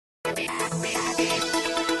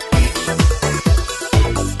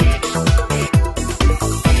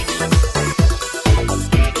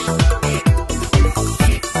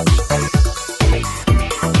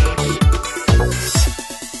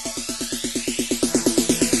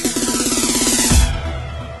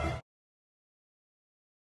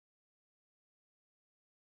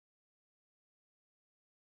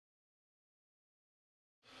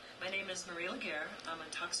My name is Marie Laguerre. I'm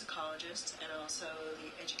a toxicologist and also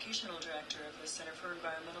the educational director of the Center for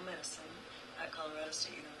Environmental Medicine at Colorado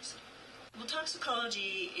State University. Well,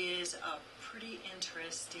 toxicology is a pretty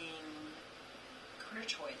interesting career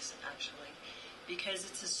choice, actually, because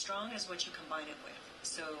it's as strong as what you combine it with.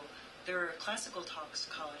 So there are classical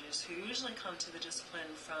toxicologists who usually come to the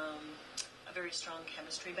discipline from a very strong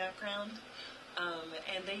chemistry background,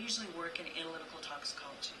 and they usually work in analytical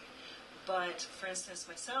toxicology. But, for instance,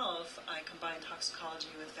 myself, I combine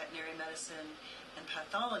toxicology with veterinary medicine and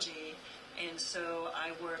pathology, and so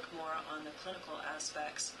I work more on the clinical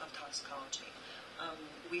aspects of toxicology.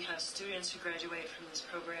 We have students who graduate from this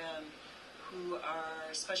program who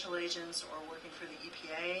are special agents or working for the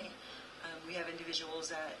EPA. We have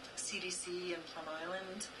individuals at CDC and Plum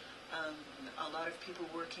Island, a lot of people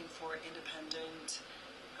working for independent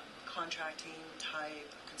contracting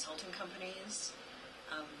type consulting companies.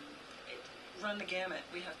 Run the gamut.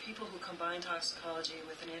 We have people who combine toxicology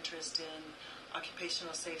with an interest in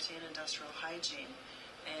occupational safety and industrial hygiene,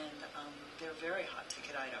 and they're very hot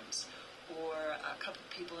ticket items. Or a couple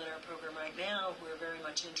of people in our program right now who are very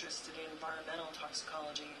much interested in environmental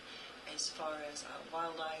toxicology as far as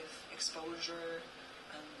wildlife exposure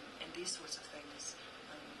and these sorts of things.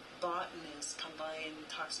 Botanists combine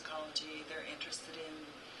toxicology. They're interested in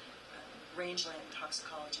rangeland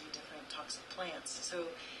toxicology, different toxic plants. So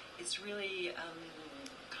it's really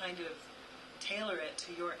kind of tailor it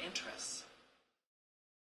to your interests.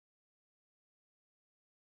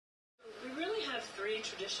 We really have three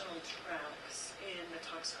traditional tracks in the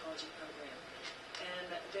toxicology program.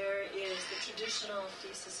 And there is the traditional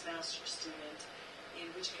thesis master student,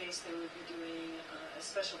 in which case they would be doing a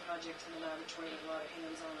special project in the laboratory with a lot of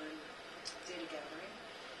hands-on data gathering.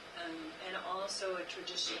 And also a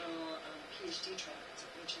traditional PhD track,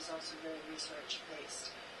 which is also very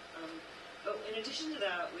research-based. But in addition to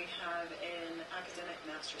that, we have an academic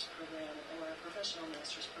master's program or a professional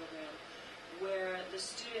master's program where the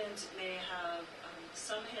student may have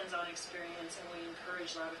some hands-on experience, and we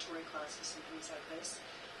encourage laboratory classes and things like this.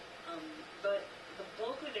 But the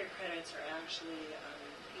bulk of their credits are actually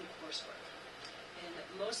in coursework. And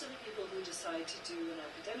most of the people who decide to do an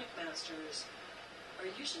academic master's are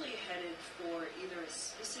usually headed for either a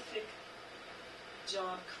specific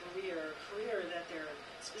job career that they're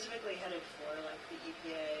specifically headed for, like the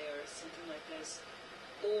EPA or something like this,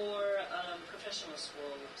 or professional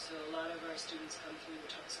school. So a lot of our students come through the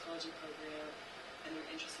toxicology program and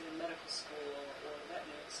they're interested in medical school or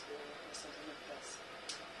veterinary school or something like this.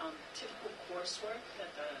 Typical coursework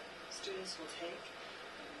that the students will take.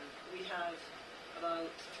 We have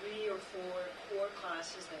about 3 or 4 core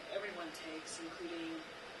classes that everyone takes, including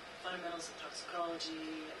fundamentals of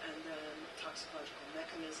toxicology, and then toxicological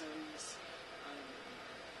mechanisms,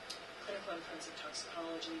 clinical and forensic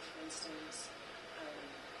toxicology, for instance.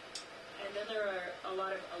 And then there are a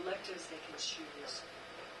lot of electives they can choose,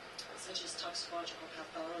 such as toxicological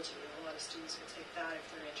pathology. A lot of students will take that if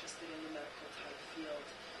they're interested in the medical type field,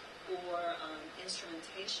 or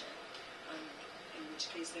instrumentation, in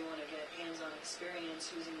which case they want to get hands-on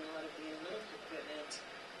experience using a lot of the analytical equipment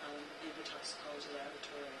in the toxicology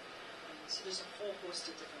laboratory. So there's a whole host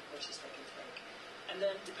of different courses they can take. And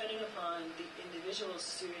then depending upon the individual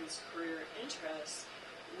student's career interests,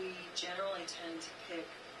 we generally tend to pick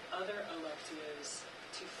other electives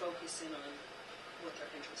to focus in on what their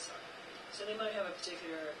interests are. So they might have a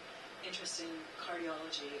particular interest in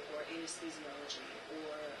cardiology or anesthesiology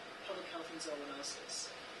or public health and zoonosis,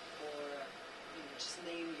 or just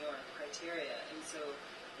name your criteria. And so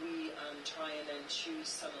we try and then choose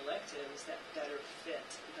some electives that better fit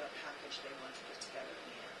the package they want to put together in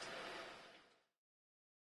the end.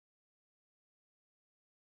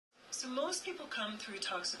 So most people come through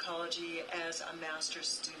toxicology as a master's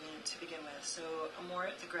student to begin with, so more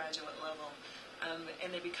at the graduate level. And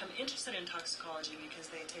they become interested in toxicology because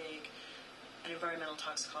they take an environmental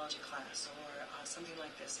toxicology class or something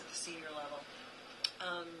like this at the senior level.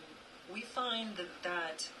 We find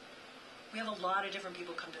that we have a lot of different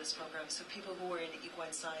people come to this program. So people who are in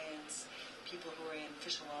equine science, people who are in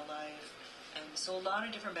fish and wildlife, and so a lot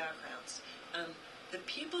of different backgrounds. The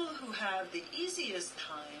people who have the easiest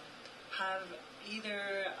time have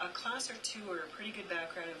either a class or two or a pretty good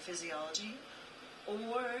background in physiology,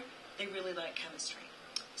 or they really like chemistry.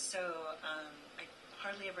 So I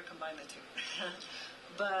hardly ever combine the two.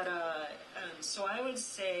 But so I would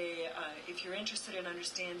say if you're interested in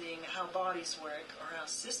understanding how bodies work or how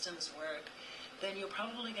systems work, then you're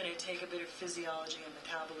probably going to take a bit of physiology and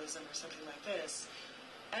metabolism or something like this.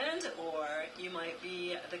 And or you might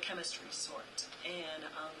be the chemistry sort. And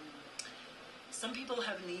some people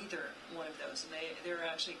have neither one of those, and they're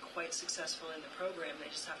actually quite successful in the program. They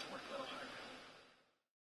just have to work a little harder.